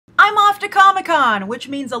I'm off to Comic-Con, which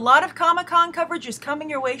means a lot of Comic-Con coverage is coming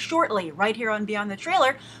your way shortly, right here on Beyond the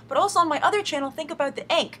Trailer, but also on my other channel, Think About the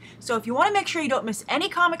Ink. So if you want to make sure you don't miss any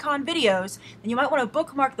Comic-Con videos, then you might want to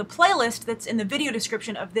bookmark the playlist that's in the video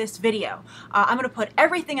description of this video. I'm going to put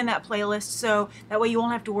everything in that playlist, so that way you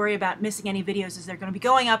won't have to worry about missing any videos, as they're going to be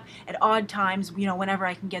going up at odd times, you know, whenever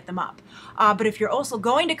I can get them up. But if you're also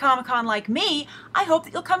going to Comic-Con like me, I hope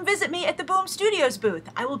that you'll come visit me at the Boom Studios booth.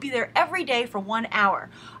 I will be there every day for 1 hour.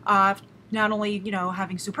 Not only, you know,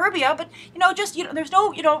 having Supurbia, but, you know, just, you know, there's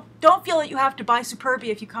no, you know, don't feel that you have to buy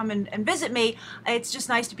Supurbia if you come and visit me. It's just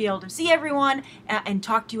nice to be able to see everyone and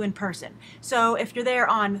talk to you in person. So if you're there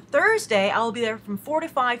on Thursday, I'll be there from 4 to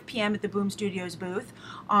 5 p.m. at the Boom Studios booth.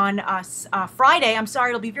 On Friday, I'm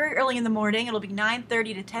sorry, it'll be very early in the morning. It'll be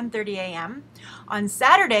 9:30 to 10:30 a.m. On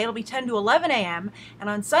Saturday, it'll be 10 to 11 a.m. And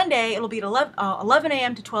on Sunday, it'll be at 11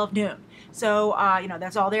 a.m. to 12 noon. So, you know,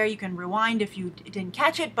 that's all there. You can rewind if you didn't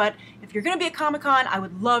catch it, but if you're going to be at Comic-Con, I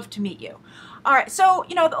would love to meet you. All right, so,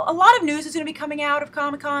 you know, a lot of news is going to be coming out of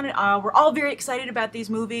Comic-Con. We're all very excited about these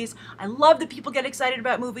movies. I love that people get excited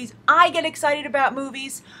about movies. I get excited about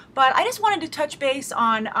movies, but I just wanted to touch base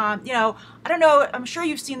on, you know, I don't know, I'm sure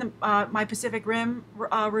you've seen my Pacific Rim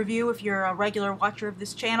review if you're a regular watcher of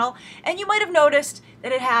this channel, and you might have noticed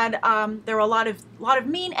that it had, there were a lot of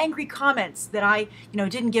mean, angry comments that I, you know,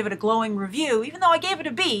 didn't give it a glowing review, even though I gave it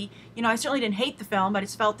a B. You know, I certainly didn't hate the film, but I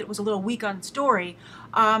just felt it was a little weak on story.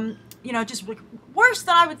 You know, just worse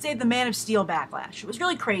than I would say the Man of Steel backlash. It was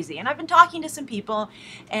really crazy. And I've been talking to some people,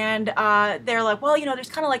 and they're like, well, you know, there's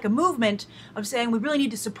kind of like a movement of saying we really need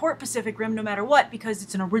to support Pacific Rim no matter what because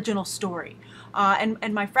it's an original story.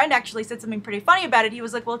 And my friend actually said something pretty funny about it. He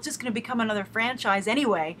was like, well, it's just going to become another franchise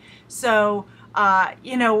anyway. So,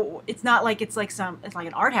 you know, it's not like it's like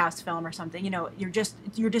an art house film or something. You know, you're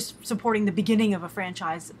just supporting the beginning of a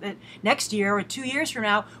franchise that next year or 2 years from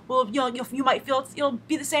now, well, you might feel it'll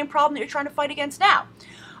be the same problem that you're trying to fight against now.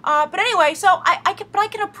 But anyway, so I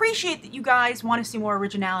can appreciate that you guys want to see more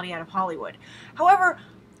originality out of Hollywood. However,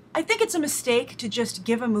 I think it's a mistake to just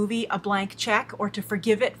give a movie a blank check or to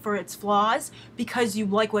forgive it for its flaws because you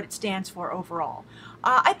like what it stands for overall.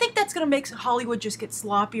 I think that's going to make Hollywood just get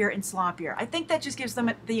sloppier and sloppier. I think that just gives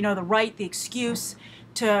them, you know, the excuse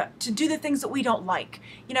to do the things that we don't like.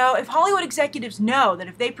 You know, if Hollywood executives know that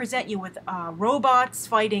if they present you with robots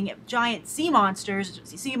fighting giant sea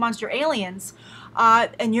monster aliens,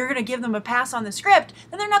 and you're going to give them a pass on the script,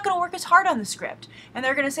 then they're not going to work as hard on the script. And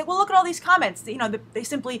they're going to say, well, look at all these comments. You know, they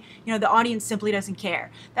simply, you know, the audience simply doesn't care.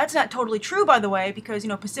 That's not totally true, by the way, because, you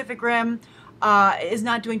know, Pacific Rim is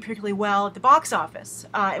not doing particularly well at the box office.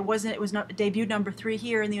 It debuted #3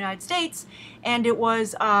 here in the United States, and it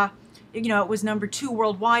was, you know, it was #2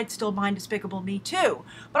 worldwide, still behind Despicable Me 2.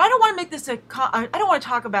 But I don't want to make this I don't want to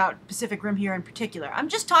talk about Pacific Rim here in particular. I'm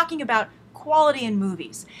just talking about quality in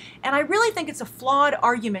movies. And I really think it's a flawed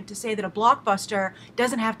argument to say that a blockbuster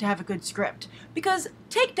doesn't have to have a good script. Because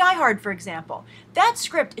take Die Hard, for example. That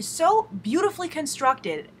script is so beautifully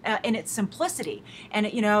constructed in its simplicity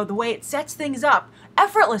and, you know, the way it sets things up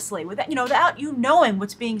effortlessly without, you know, without you knowing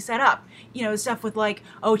what's being set up. You know, stuff with like,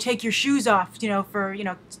 oh, take your shoes off, you know, for, you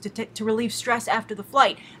know, to relieve stress after the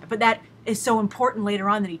flight. But that is so important later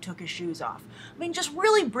on that he took his shoes off. I mean, just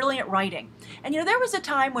really brilliant writing. And, you know, there was a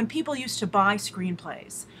time when people used to buy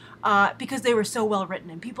screenplays because they were so well written,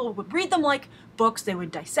 and people would read them like books, they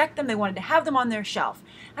would dissect them, they wanted to have them on their shelf.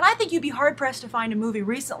 And I think you'd be hard-pressed to find a movie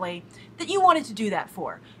recently that you wanted to do that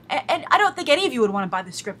for. And I don't think any of you would want to buy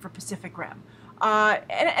the script for Pacific Rim.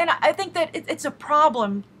 And I think that it's a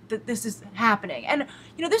problem that this is happening. And,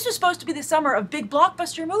 you know, this was supposed to be the summer of big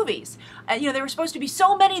blockbuster movies. You know, there were supposed to be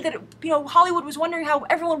so many that, you know, Hollywood was wondering how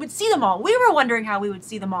everyone would see them all. We were wondering how we would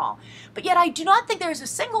see them all. But yet I do not think there's a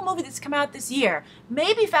single movie that's come out this year,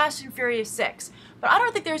 maybe Fast and Furious 6, but I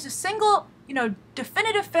don't think there's a single, you know,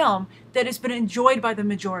 definitive film that has been enjoyed by the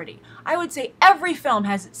majority. I would say every film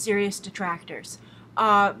has its serious detractors.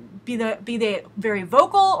 Be they very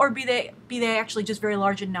vocal or be they actually just very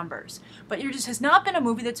large in numbers. But there just has not been a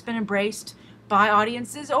movie that's been embraced by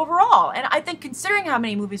audiences overall. And I think considering how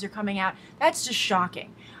many movies are coming out, that's just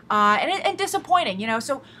shocking and disappointing. You know,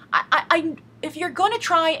 so if you're going to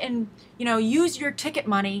try and, you know, use your ticket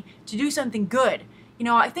money to do something good, you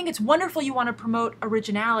know, I think it's wonderful you want to promote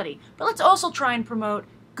originality, but let's also try and promote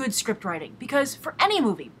good script writing, because for any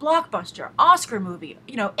movie, blockbuster, Oscar movie,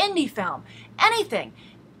 you know, indie film, anything,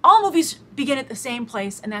 all movies begin at the same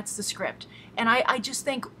place, and that's the script. And I just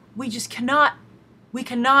think we have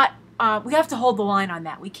to hold the line on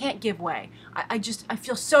that. We can't give way. I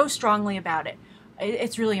feel so strongly about it.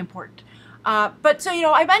 It's really important. But so,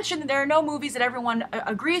 I mentioned that there are no movies that everyone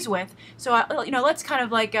agrees with. So, let's kind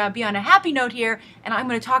of like be on a happy note here. And I'm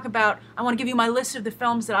going to talk about, I want to give you my list of the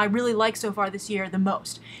films that I really like so far this year the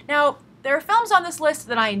most. Now, there are films on this list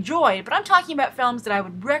that I enjoyed, but I'm talking about films that I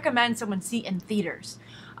would recommend someone see in theaters.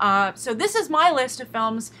 So this is my list of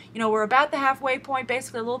films. We're about the halfway point,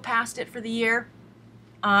 basically a little past it for the year.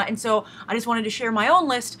 And so I just wanted to share my own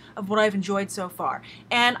list of what I've enjoyed so far.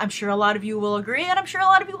 And I'm sure a lot of you will agree, and I'm sure a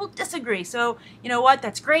lot of you will disagree. So, you know what?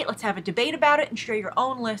 That's great. Let's have a debate about it and share your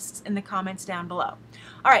own lists in the comments down below.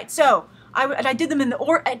 All right, so I did them in the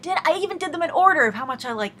order. I even did them in order of how much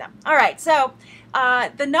I like them. All right, so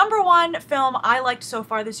the number one film I liked so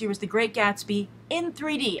far this year was The Great Gatsby in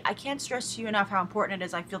 3D. I can't stress to you enough how important it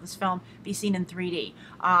is I feel this film be seen in 3D.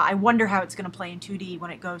 I wonder how it's going to play in 2D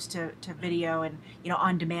when it goes to video and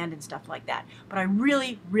on demand and stuff like that. But I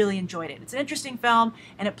really, really enjoyed it. It's an interesting film,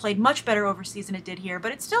 and it played much better overseas than it did here,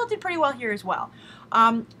 but it still did pretty well here as well.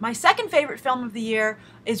 My second favorite film of the year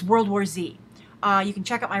is World War Z. You can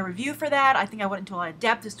check out my review for that. I think I went into a lot of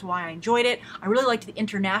depth as to why I enjoyed it. I really liked the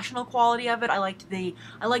international quality of it. I liked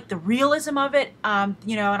the realism of it. And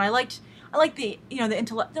I liked the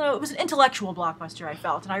it was an intellectual blockbuster, I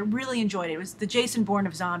felt, and I really enjoyed it. It was the Jason Bourne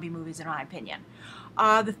of zombie movies, in my opinion.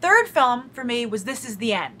 The third film for me was This Is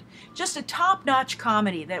the End. Just a top-notch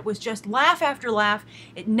comedy that was just laugh after laugh.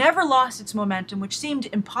 It never lost its momentum, which seemed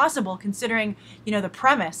impossible considering, the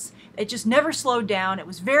premise. It just never slowed down. It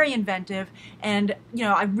was very inventive, and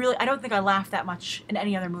I don't think I laughed that much in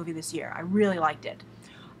any other movie this year. I really liked it.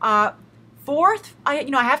 Fourth, I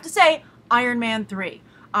have to say, Iron Man 3.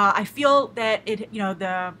 I feel that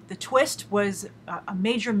the twist was a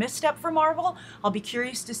major misstep for Marvel. I'll be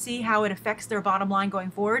curious to see how it affects their bottom line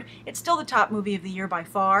going forward. It's still the top movie of the year by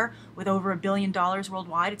far, with over $1 billion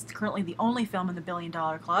worldwide. It's currently the only film in the $1 billion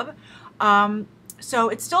club. So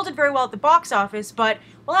it still did very well at the box office, but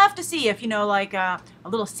we'll have to see if, a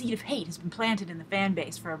little seed of hate has been planted in the fan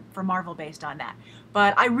base for Marvel based on that.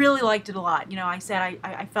 But I really liked it a lot. I said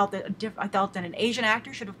I felt that an Asian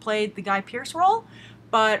actor should have played the Guy Pearce role.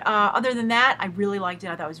 But other than that, I really liked it.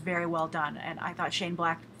 I thought it was very well done, and I thought Shane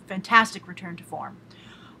Black, fantastic return to form.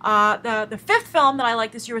 The fifth film that I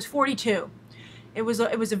liked this year was 42. It was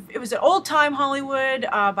an old-time Hollywood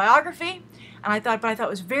biography, and I thought it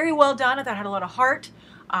was very well done. I thought it had a lot of heart.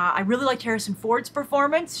 I really liked Harrison Ford's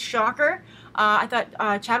performance. Shocker. I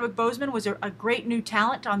thought Chadwick Boseman was a great new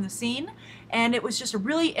talent on the scene, and it was just a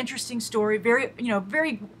really interesting story. Very,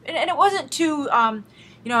 and it wasn't too.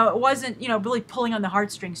 It wasn't, really pulling on the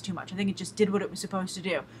heartstrings too much. I think it just did what it was supposed to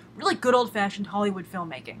do. Really good old-fashioned Hollywood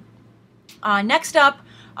filmmaking. Next up,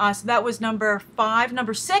 so that was number 5.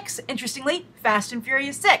 Number 6, interestingly, Fast and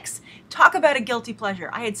Furious 6. Talk about a guilty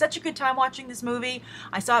pleasure. I had such a good time watching this movie.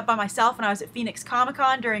 I saw it by myself when I was at Phoenix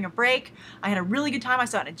Comic-Con during a break. I had a really good time. I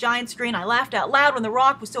saw it on a giant screen. I laughed out loud when The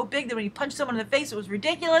Rock was so big that when he punched someone in the face, it was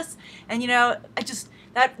ridiculous. And,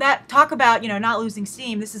 that talk about, not losing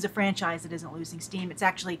steam. This is a franchise that isn't losing steam. It's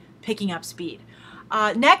actually picking up speed.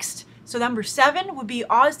 Next, so number 7 would be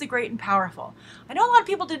Oz the Great and Powerful. I know a lot of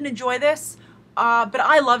people didn't enjoy this, but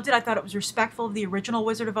I loved it. I thought it was respectful of the original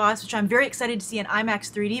Wizard of Oz, which I'm very excited to see in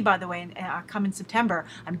IMAX 3D, by the way, come in September.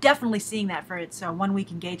 I'm definitely seeing that for its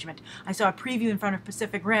one-week engagement. I saw a preview in front of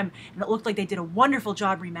Pacific Rim, and it looked like they did a wonderful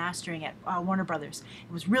job remastering it, Warner Brothers.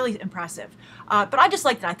 It was really impressive. But I just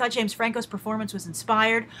liked it. I thought James Franco's performance was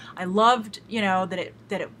inspired. I loved, that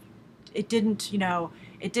it didn't,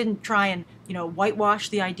 it didn't try and, whitewash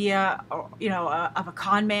the idea, of a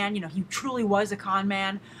con man. He truly was a con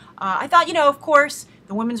man. I thought, of course,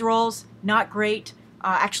 the women's roles, not great,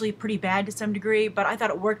 actually pretty bad to some degree, but I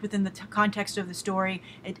thought it worked within the context of the story.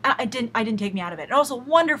 It didn't take me out of it. And also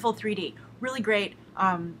wonderful 3D, really great,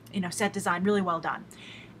 set design, really well done.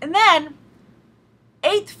 And then,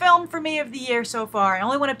 8th film for me of the year so far. I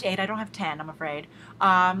only went up to 8. I don't have 10, I'm afraid.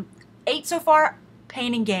 8 so far,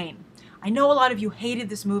 Pain and Gain. I know a lot of you hated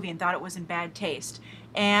this movie and thought it was in bad taste.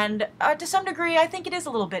 And to some degree, I think it is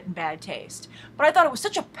a little bit in bad taste. But I thought it was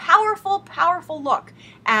such a powerful, powerful look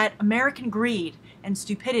at American greed and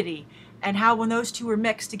stupidity, and how when those two are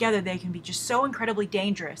mixed together, they can be just so incredibly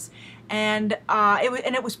dangerous. And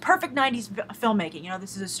it was perfect 90s filmmaking.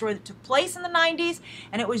 This is a story that took place in the 90s,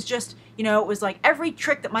 and it was just, it was like every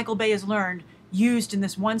trick that Michael Bay has learned used in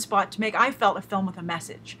this one spot to make, I felt, a film with a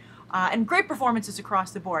message. And great performances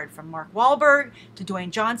across the board, from Mark Wahlberg to Dwayne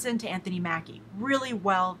Johnson to Anthony Mackie. Really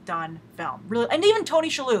well done film. Really, and even Tony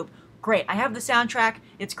Shalhoub. Great. I have the soundtrack.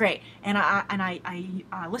 It's great, and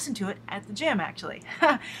I listen to it at the gym, actually.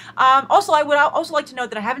 Also, I would also like to note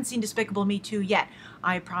that I haven't seen Despicable Me 2 yet.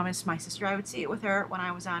 I promised my sister I would see it with her when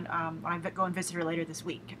I was on when I go and visit her later this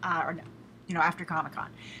week, or no, after Comic-Con.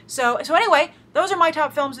 So anyway, those are my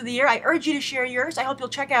top films of the year. I urge you to share yours. I hope you'll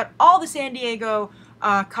check out all the San Diego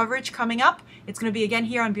coverage coming up. It's going to be again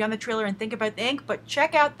here on Beyond the Trailer and Think About the Ink, but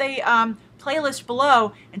check out the playlist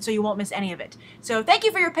below, and so you won't miss any of it. So thank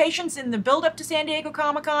you for your patience in the build-up to San Diego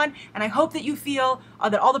Comic-Con, and I hope that you feel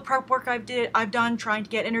that all the prep work I've done trying to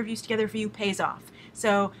get interviews together for you pays off.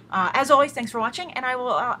 So as always, thanks for watching, and I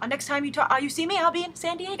will next time you see me, I'll be in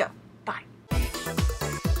San Diego.